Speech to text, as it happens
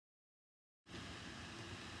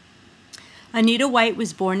Anita White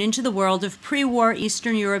was born into the world of pre-war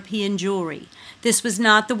Eastern European jewelry. This was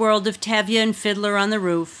not the world of Tevye and Fiddler on the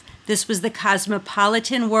Roof. This was the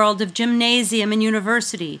cosmopolitan world of gymnasium and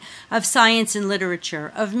university, of science and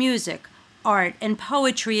literature, of music, art, and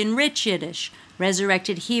poetry in rich Yiddish,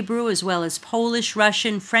 resurrected Hebrew as well as Polish,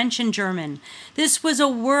 Russian, French, and German. This was a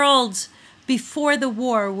world before the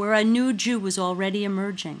war where a new Jew was already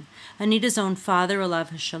emerging. Anita's own father,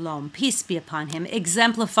 Alav Shalom, peace be upon him,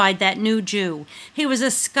 exemplified that new Jew. He was a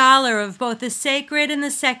scholar of both the sacred and the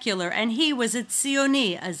secular, and he was a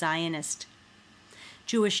Tzioni, a Zionist.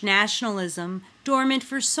 Jewish nationalism, dormant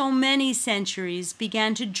for so many centuries,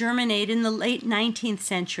 began to germinate in the late 19th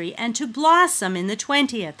century and to blossom in the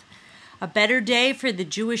 20th. A better day for the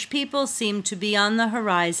Jewish people seemed to be on the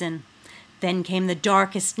horizon. Then came the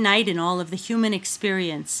darkest night in all of the human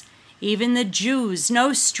experience. Even the Jews,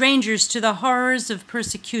 no strangers to the horrors of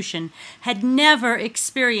persecution, had never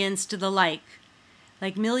experienced the like.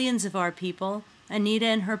 Like millions of our people, Anita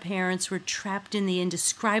and her parents were trapped in the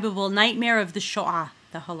indescribable nightmare of the Shoah,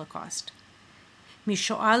 the Holocaust.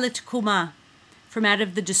 Mishoah l'tkuma. From out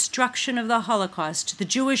of the destruction of the Holocaust, the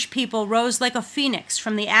Jewish people rose like a phoenix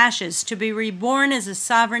from the ashes to be reborn as a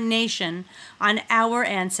sovereign nation on our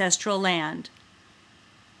ancestral land.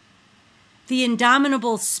 The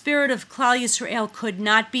indomitable spirit of Klal Yisrael could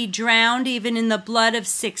not be drowned even in the blood of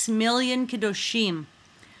 6 million Kedoshim.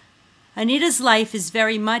 Anita's life is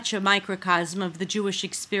very much a microcosm of the Jewish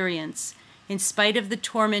experience. In spite of the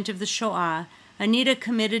torment of the Shoah, Anita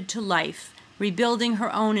committed to life, rebuilding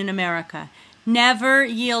her own in America, never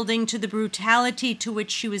yielding to the brutality to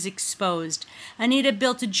which she was exposed. Anita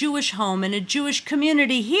built a Jewish home and a Jewish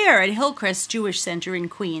community here at Hillcrest Jewish Center in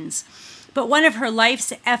Queens. But one of her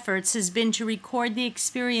life's efforts has been to record the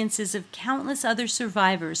experiences of countless other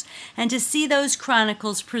survivors and to see those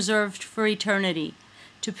chronicles preserved for eternity.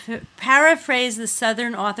 To paraphrase the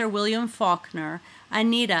Southern author William Faulkner,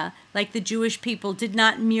 Anita, like the Jewish people, did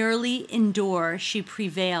not merely endure, she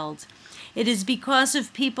prevailed. It is because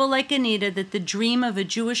of people like Anita that the dream of a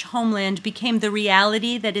Jewish homeland became the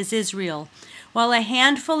reality that is Israel. While a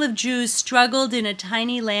handful of Jews struggled in a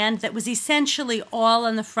tiny land that was essentially all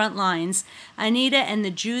on the front lines, Anita and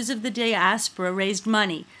the Jews of the diaspora raised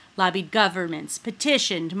money, lobbied governments,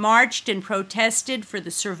 petitioned, marched, and protested for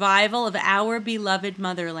the survival of our beloved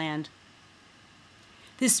motherland.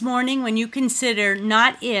 This morning, when you consider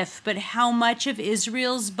not if, but how much of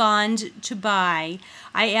Israel's bond to buy,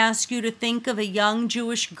 I ask you to think of a young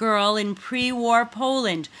Jewish girl in pre-war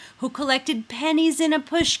Poland who collected pennies in a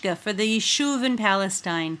pushka for the Yishuv in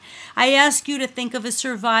Palestine. I ask you to think of a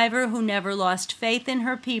survivor who never lost faith in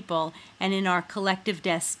her people and in our collective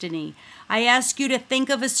destiny. I ask you to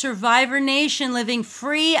think of a survivor nation living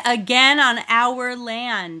free again on our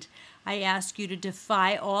land. I ask you to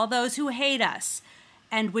defy all those who hate us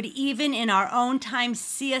and would even in our own time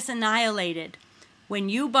see us annihilated. When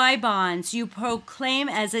you buy bonds, you proclaim,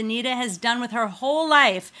 as Anita has done with her whole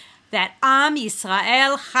life, that Am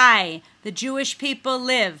Yisrael Chai, the Jewish people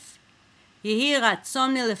live. Yehi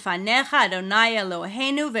ratzon lefanecha Adonai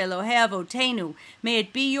Eloheinu ve'Elohei Avotenu. May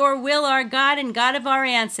it be your will, our God and God of our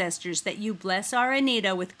ancestors, that you bless our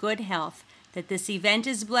Anita with good health, that this event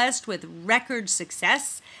is blessed with record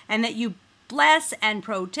success, and that you bless and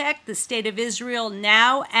protect the state of Israel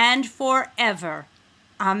now and forever.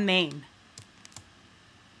 Amen.